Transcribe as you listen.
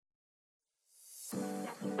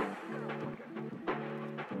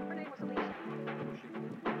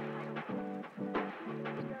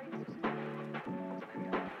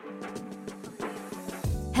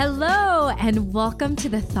Hello, and welcome to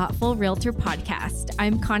the Thoughtful Realtor Podcast.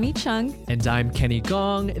 I'm Connie Chung. And I'm Kenny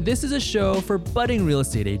Gong. This is a show for budding real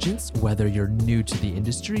estate agents, whether you're new to the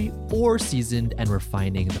industry or seasoned and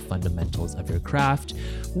refining the fundamentals of your craft.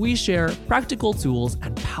 We share practical tools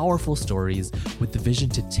and powerful stories with the vision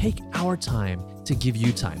to take our time to give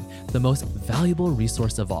you time, the most valuable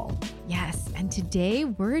resource of all. Yes, and today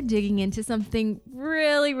we're digging into something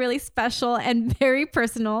really, really special and very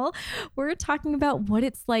personal. We're talking about what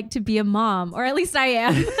it's like to be a mom, or at least I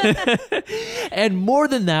am. And more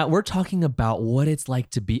than that, we're talking about what it's like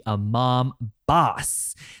to be a mom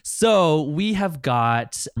boss. So we have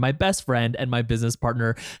got my best friend and my business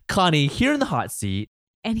partner, Connie, here in the hot seat.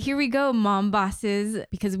 And here we go, mom bosses,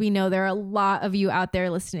 because we know there are a lot of you out there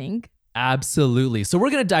listening. Absolutely. So we're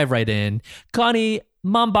going to dive right in. Connie,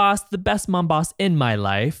 mom boss, the best mom boss in my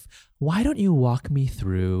life. Why don't you walk me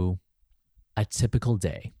through a typical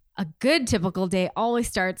day? A good typical day always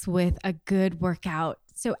starts with a good workout.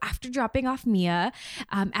 So after dropping off Mia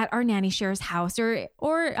at our nanny share's house or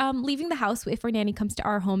leaving the house if our nanny comes to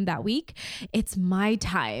our home that week, it's my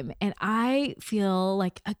time. And I feel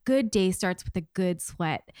like a good day starts with a good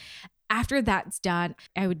sweat. After that's done,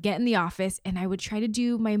 I would get in the office and I would try to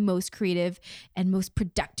do my most creative and most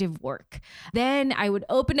productive work. Then I would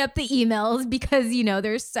open up the emails because,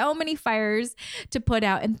 there's so many fires to put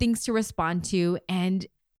out and things to respond to. And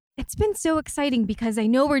it's been so exciting because I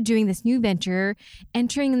know we're doing this new venture,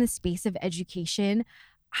 entering in the space of education.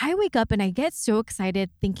 I wake up and I get so excited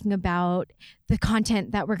thinking about the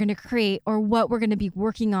content that we're going to create or what we're going to be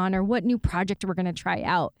working on or what new project we're going to try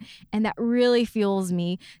out. And that really fuels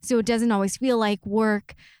me. So it doesn't always feel like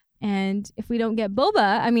work. And if we don't get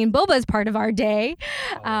boba, boba is part of our day.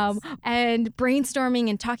 And brainstorming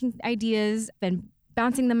and talking ideas and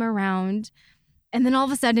bouncing them around. And then all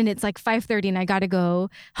of a sudden it's like 5:30 and I got to go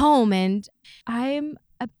home. And I'm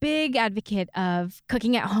a big advocate of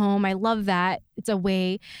cooking at home. I love that. It's a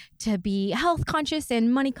way to be health conscious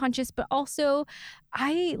and money conscious, but also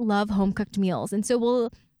I love home cooked meals. And so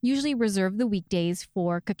we'll usually reserve the weekdays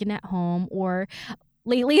for cooking at home, or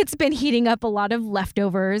lately it's been heating up a lot of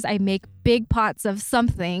leftovers. I make big pots of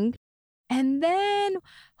something. And then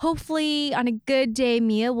hopefully on a good day,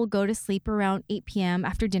 Mia will go to sleep around 8 p.m.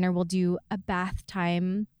 After dinner, we'll do a bath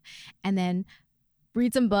time and then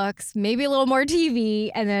read some books, maybe a little more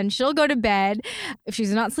TV, and then she'll go to bed. If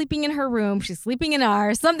she's not sleeping in her room, she's sleeping in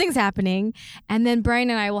ours, something's happening. And then Brian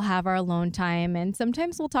and I will have our alone time. And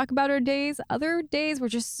sometimes we'll talk about our days. Other days, we're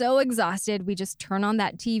just so exhausted. We just turn on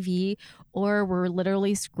that TV or we're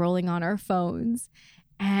literally scrolling on our phones.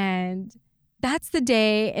 And that's the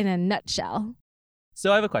day in a nutshell.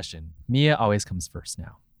 So I have a question. Mia always comes first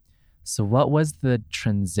now. So what was the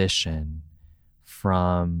transition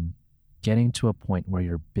from getting to a point where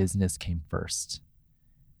your business came first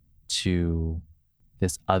to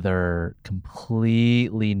this other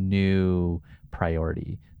completely new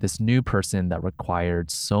priority, this new person that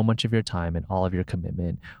required so much of your time and all of your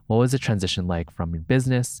commitment? What was the transition like from your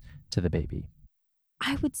business to the baby?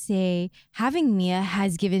 I would say having Mia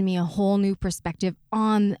has given me a whole new perspective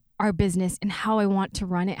on our business and how I want to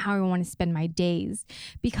run it, how I want to spend my days.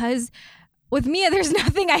 Because with Mia, there's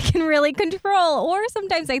nothing I can really control, or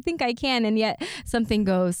sometimes I think I can, and yet something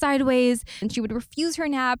goes sideways and she would refuse her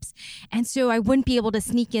naps. And so I wouldn't be able to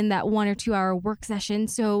sneak in that 1 or 2 hour work session.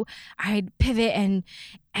 So I'd pivot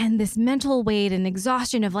and this mental weight and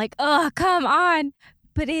exhaustion of like, oh, come on.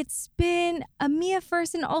 But it's been a Mia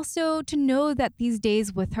first, and also to know that these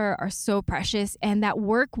days with her are so precious and that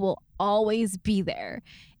work will always be there.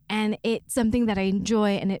 And it's something that I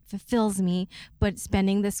enjoy and it fulfills me, but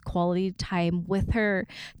spending this quality time with her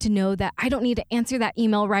to know that I don't need to answer that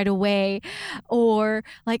email right away, or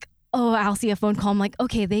like, oh, I'll see a phone call. I'm like,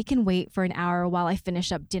 okay, they can wait for an hour while I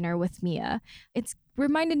finish up dinner with Mia. It's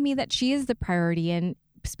reminded me that she is the priority, and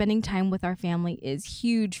spending time with our family is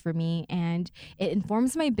huge for me, and it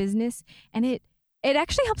informs my business, and it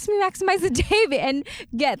actually helps me maximize the day and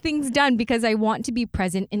get things done because I want to be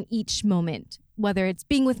present in each moment, whether it's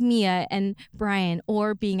being with Mia and Brian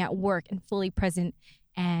or being at work and fully present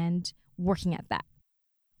and working at that.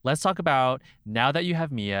 Let's talk about, now that you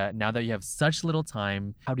have Mia, now that you have such little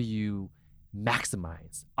time, how do you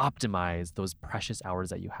maximize, optimize those precious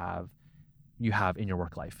hours that you have in your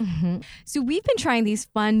work life? Mm-hmm. So we've been trying these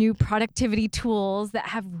fun new productivity tools that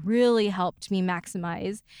have really helped me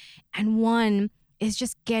maximize. And one is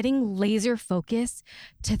just getting laser focus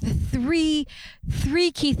to the three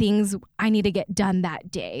key things I need to get done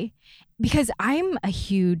that day. Because I'm a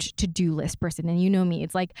huge to-do list person, and you know me,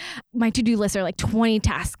 it's like my to-do lists are like 20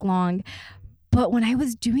 tasks long. But when I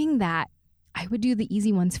was doing that, I would do the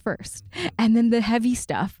easy ones first. And then the heavy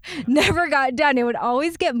stuff never got done. It would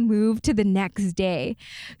always get moved to the next day.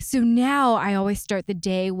 So now I always start the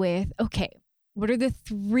day with, okay, what are the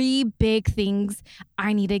 3 big things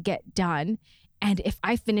I need to get done? And if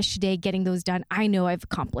I finish today getting those done, I know I've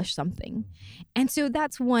accomplished something. And so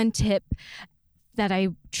that's one tip that I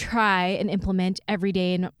try and implement every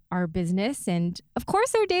day in our business. And of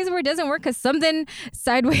course, there are days where it doesn't work because something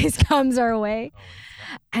sideways comes our way.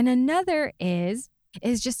 And another is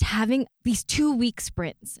just having these 2-week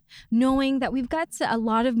sprints, knowing that we've got a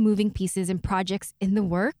lot of moving pieces and projects in the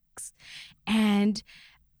works. And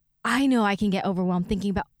I know I can get overwhelmed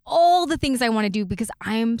thinking about all the things I want to do because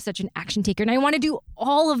I'm such an action taker and I want to do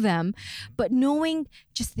all of them. But knowing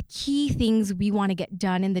just the key things we want to get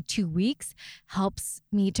done in the 2 weeks helps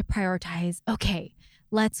me to prioritize, okay,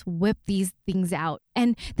 let's whip these things out.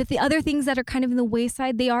 And that the other things that are kind of in the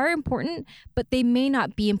wayside, they are important, but they may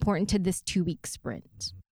not be important to this 2-week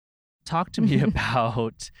sprint. Talk to me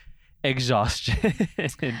about exhaustion.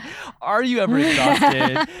 Are you ever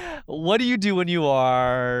exhausted? What do you do when you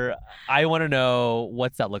are? I want to know,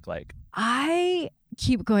 what's that look like? I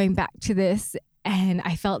keep going back to this. And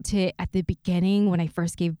I felt it at the beginning when I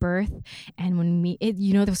first gave birth. And when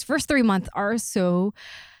those first 3 months are so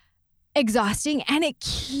exhausting and it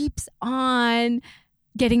keeps on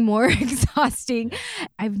getting more exhausting.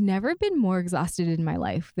 I've never been more exhausted in my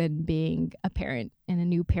life than being a parent and a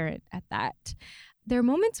new parent at that. There are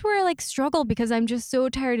moments where I struggle because I'm just so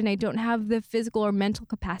tired and I don't have the physical or mental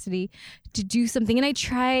capacity to do something. And I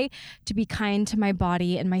try to be kind to my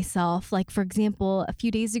body and myself. Like, for example, a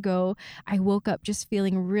few days ago, I woke up just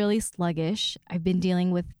feeling really sluggish. I've been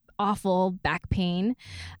dealing with awful back pain.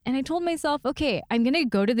 And I told myself, okay, I'm going to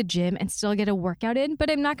go to the gym and still get a workout in,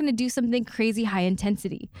 but I'm not going to do something crazy high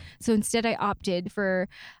intensity. So instead I opted for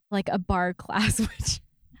a bar class, which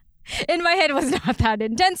in my head was not that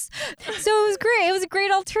intense. So it was great. It was a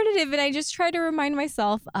great alternative. And I just try to remind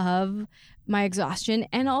myself of my exhaustion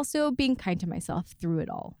and also being kind to myself through it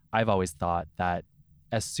all. I've always thought that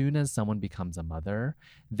as soon as someone becomes a mother,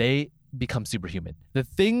 they become superhuman. The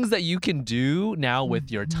things that you can do now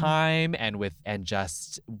with your time and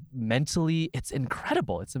just mentally, it's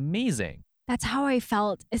incredible. It's amazing. That's how I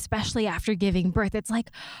felt, especially after giving birth. It's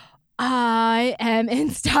like, I am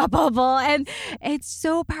unstoppable. And it's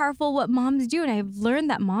so powerful what moms do. And I've learned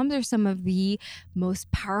that moms are some of the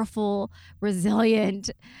most powerful, resilient,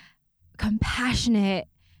 compassionate,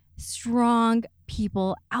 strong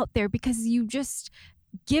people out there because you just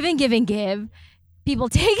give and give and give. People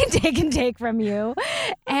take and take and take from you.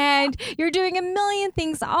 And you're doing a million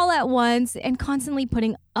things all at once and constantly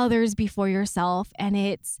putting others before yourself. And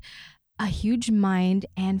it's a huge mind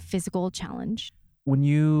and physical challenge. When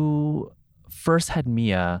you first had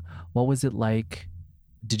Mia, what was it like?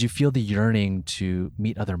 Did you feel the yearning to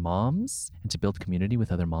meet other moms and to build community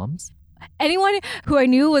with other moms? Anyone who I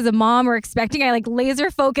knew was a mom or expecting, I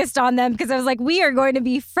laser focused on them because I was like, we are going to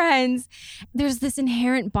be friends. There's this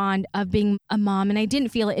inherent bond of being a mom, and I didn't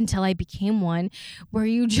feel it until I became one, where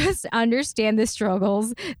you just understand the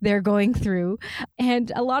struggles they're going through.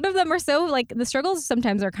 And a lot of them are so the struggles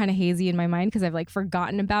sometimes are kind of hazy in my mind because I've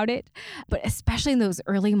forgotten about it, but especially in those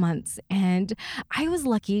early months. And I was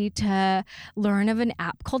lucky to learn of an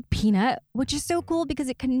app called Peanut, which is so cool because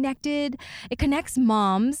it connects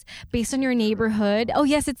moms based on your neighborhood. Oh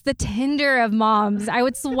yes, it's the Tinder of moms. I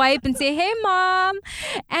would swipe and say, hey mom.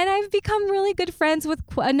 And I've become really good friends with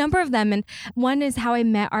a number of them. And one is how I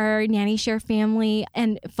met our Nanny Share family.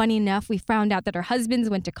 And funny enough, we found out that our husbands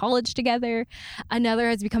went to college together. Another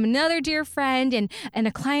has become another dear friend and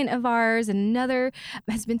a client of ours. And another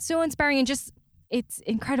has been so inspiring and just, it's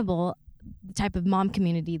incredible the type of mom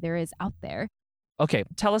community there is out there. Okay,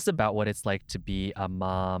 tell us about what it's like to be a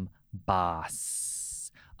mom boss.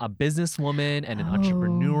 A businesswoman and an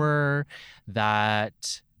entrepreneur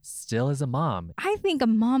that still is a mom. I think a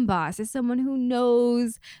mom boss is someone who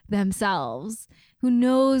knows themselves, who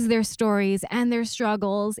knows their stories and their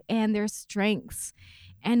struggles and their strengths.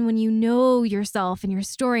 And when you know yourself and your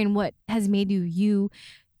story and what has made you,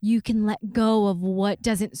 you can let go of what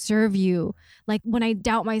doesn't serve you. Like when I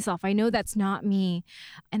doubt myself, I know that's not me.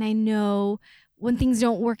 And I know when things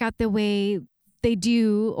don't work out the way they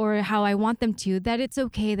do or how I want them to, that it's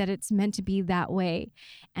okay, that it's meant to be that way.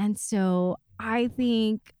 And so I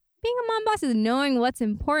think being a mom boss is knowing what's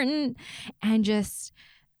important and just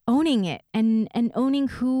owning it and owning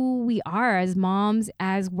who we are as moms,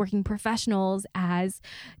 as working professionals, as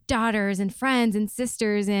daughters and friends and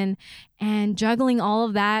sisters and juggling all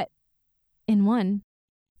of that in one.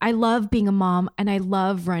 I love being a mom and I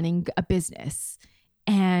love running a business.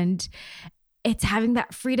 And It's having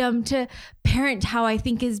that freedom to parent how I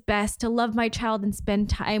think is best, to love my child and spend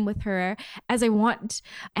time with her as I want,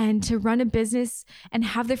 and to run a business and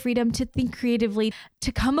have the freedom to think creatively,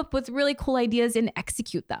 to come up with really cool ideas and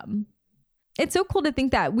execute them. It's so cool to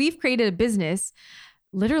think that we've created a business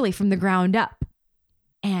literally from the ground up,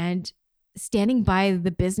 and standing by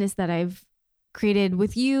the business that I've created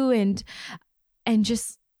with you, and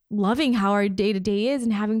just loving how our day-to-day is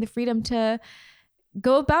and having the freedom to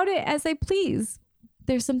go about it as I please.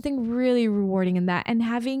 There's something really rewarding in that, and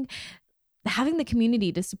having the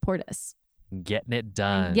community to support us. Getting it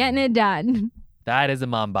done. Getting it done. That is a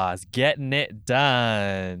mom boss. Getting it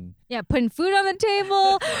done. Yeah, putting food on the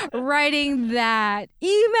table, writing that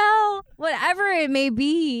email, whatever it may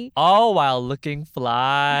be. All while looking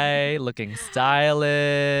fly, looking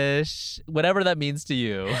stylish, whatever that means to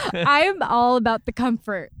you. I'm all about the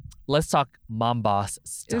comfort. Let's talk mom boss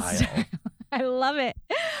style. I love it.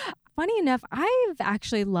 Funny enough, I've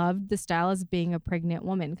actually loved the style as being a pregnant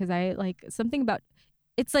woman, because I like something about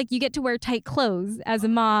it's like you get to wear tight clothes as a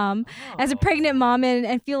mom, as a pregnant mom,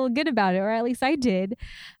 and feel good about it, or at least I did.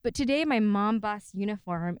 But today my mom boss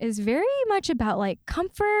uniform is very much about like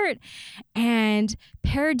comfort and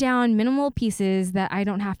pared down minimal pieces that I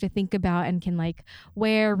don't have to think about and can like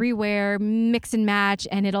wear, rewear, mix and match,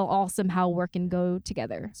 and it'll all somehow work and go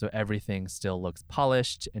together. So everything still looks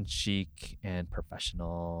polished and chic and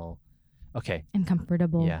professional. Okay. And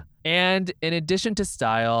comfortable. Yeah. And in addition to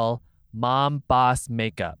style, mom boss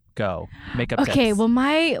makeup. Go. Makeup Okay, tips. well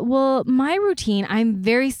my routine, I'm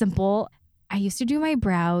very simple. I used to do my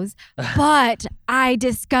brows, but I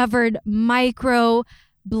discovered micro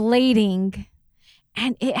blading,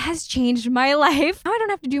 and it has changed my life. Now I don't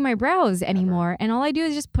have to do my brows anymore, and all I do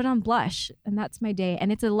is just put on blush, and that's my day.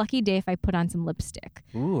 And it's a lucky day if I put on some lipstick.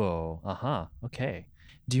 Ooh, okay.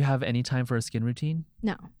 Do you have any time for a skin routine?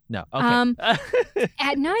 No. No. Okay.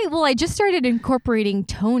 At night, well, I just started incorporating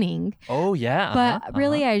toning. Oh yeah. But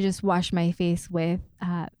really, I just wash my face with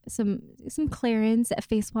some Clarins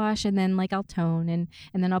face wash, and then like I'll tone, and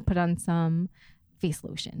then I'll put on some face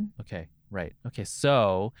lotion. Okay, right. Okay,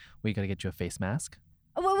 so we gotta get you a face mask.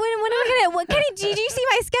 When am I gonna? Kenny, did you see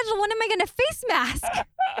my schedule? When am I gonna face mask?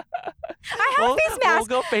 I have face masks.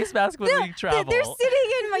 We'll go face mask when we travel. They're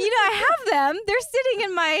sitting in my. I have them. They're sitting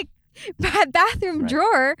in my bathroom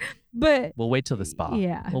drawer. But we'll wait till the spa.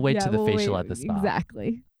 Yeah, we'll wait till the facial at the spa.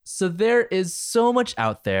 Exactly. So there is so much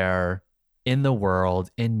out there in the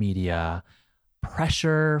world, in media,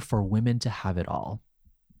 pressure for women to have it all.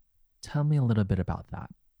 Tell me a little bit about that.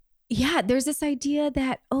 Yeah, there's this idea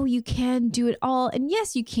that, oh, you can do it all. And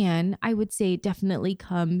yes, you can. I would say it definitely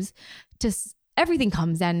comes to everything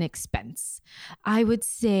comes at an expense. I would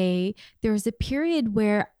say there was a period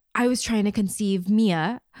where I was trying to conceive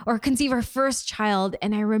our first child.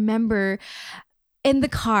 And I remember in the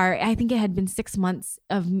car, I think it had been 6 months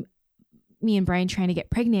of me and Brian trying to get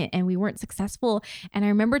pregnant, and we weren't successful. And I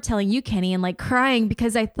remember telling you, Kenny, and like crying,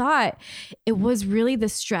 because I thought it was really the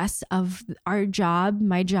stress of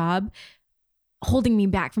my job holding me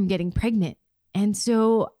back from getting pregnant. And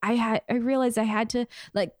so I realized I had to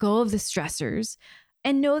let go of the stressors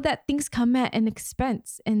and know that things come at an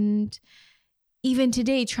expense. And even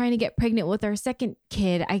today, trying to get pregnant with our second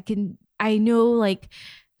kid, I know like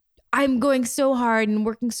I'm going so hard and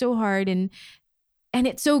working so hard, and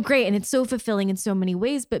it's so great and it's so fulfilling in so many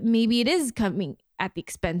ways, but maybe it is coming at the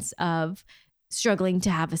expense of struggling to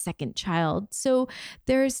have a second child. So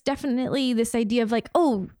there's definitely this idea of like,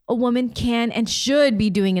 oh, a woman can and should be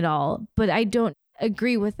doing it all, but I don't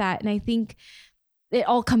agree with that. And I think it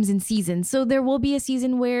all comes in seasons. So there will be a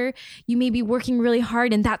season where you may be working really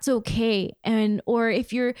hard, and that's okay. Or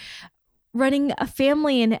if you're running a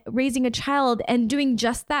family and raising a child and doing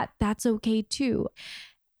just that, that's okay too.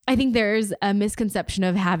 I think there's a misconception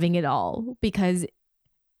of having it all, because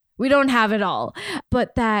we don't have it all,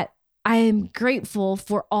 but that I am grateful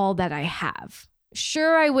for all that I have.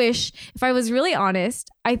 Sure, I wish, if I was really honest,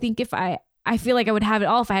 I think I feel like I would have it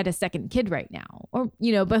all if I had a second kid right now, or,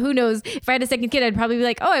 but who knows, if I had a second kid, I'd probably be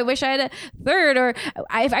like, oh, I wish I had a third, or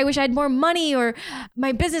I wish I had more money, or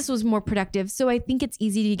my business was more productive. So I think it's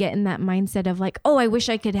easy to get in that mindset of like, oh, I wish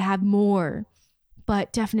I could have more.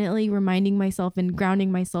 But definitely reminding myself and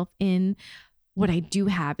grounding myself in what I do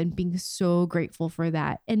have and being so grateful for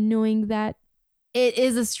that, and knowing that it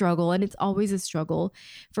is a struggle, and it's always a struggle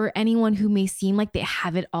for anyone who may seem like they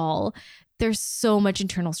have it all. There's so much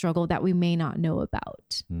internal struggle that we may not know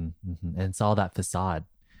about. Mm-hmm. And it's all that facade,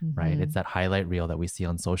 right? It's that highlight reel that we see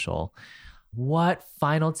on social. What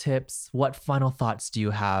final tips, what final thoughts do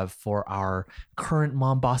you have for our current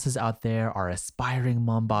mom bosses out there, our aspiring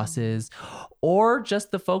mom bosses, or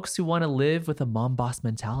just the folks who want to live with a mom boss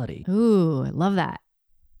mentality? Ooh, I love that.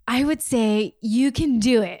 I would say you can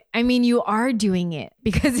do it. I mean, you are doing it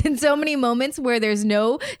because in so many moments where there's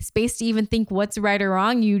no space to even think what's right or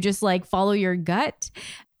wrong, you just like follow your gut.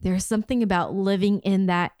 There's something about living in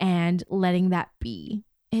that and letting that be.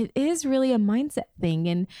 It is really a mindset thing.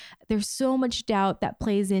 And there's so much doubt that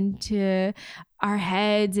plays into our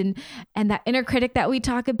heads and that inner critic that we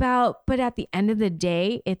talk about. But at the end of the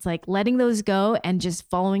day, it's like letting those go and just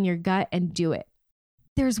following your gut and do it.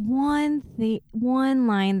 There's one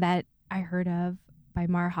line that I heard of by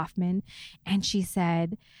Mara Hoffman, and she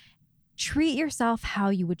said, treat yourself how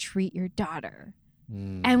you would treat your daughter.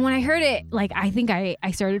 And when I heard it, like, I think I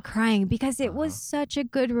started crying because it was such a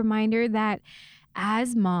good reminder that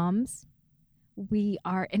as moms, we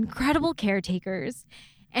are incredible caretakers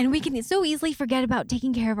and we can so easily forget about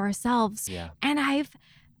taking care of ourselves. Yeah. And I've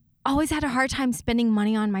always had a hard time spending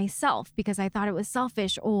money on myself because I thought it was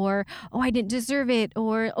selfish or, oh, I didn't deserve it,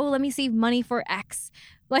 or, oh, let me save money for X.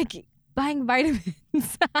 Like buying vitamins.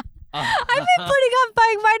 I've been putting off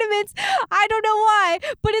buying vitamins. I don't know why,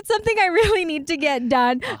 but it's something I really need to get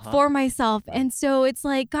done for myself. And so it's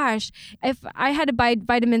like, gosh, if I had to buy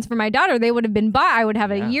vitamins for my daughter, they would have been bought. I would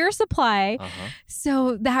have a year supply.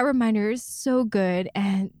 So that reminder is so good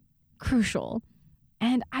and crucial.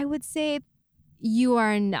 And I would say you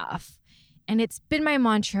are enough. And it's been my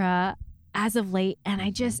mantra as of late. And I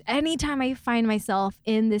just, anytime I find myself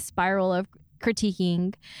in this spiral of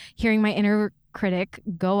critiquing, hearing my inner critic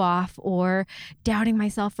go off or doubting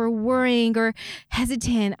myself or worrying or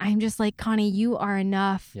hesitant, I'm just like, Connie, you are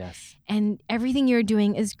enough. Yes. And everything you're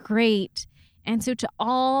doing is great. And so to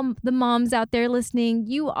all the moms out there listening,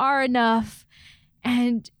 you are enough.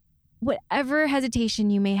 And whatever hesitation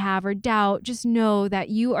you may have or doubt, just know that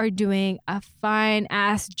you are doing a fine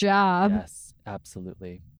ass job. Yes,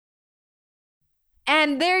 absolutely.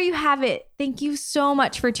 And there you have it. Thank you so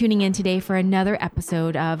much for tuning in today for another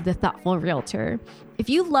episode of The Thoughtful Realtor. If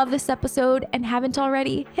you love this episode and haven't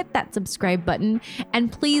already, hit that subscribe button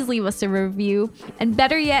and please leave us a review. And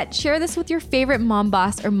better yet, share this with your favorite mom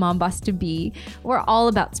boss or mom boss to be. We're all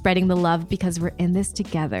about spreading the love because we're in this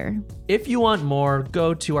together. If you want more,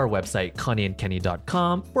 go to our website,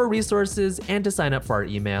 connieandkenny.com, for resources and to sign up for our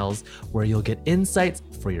emails where you'll get insights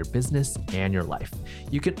for your business and your life.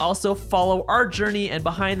 You can also follow our journey and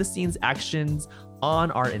behind the scenes actions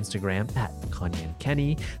on our Instagram at Connie and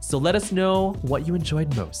Kenny. So let us know what you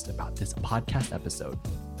enjoyed most about this podcast episode.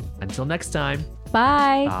 Until next time.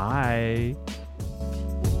 Bye. Bye.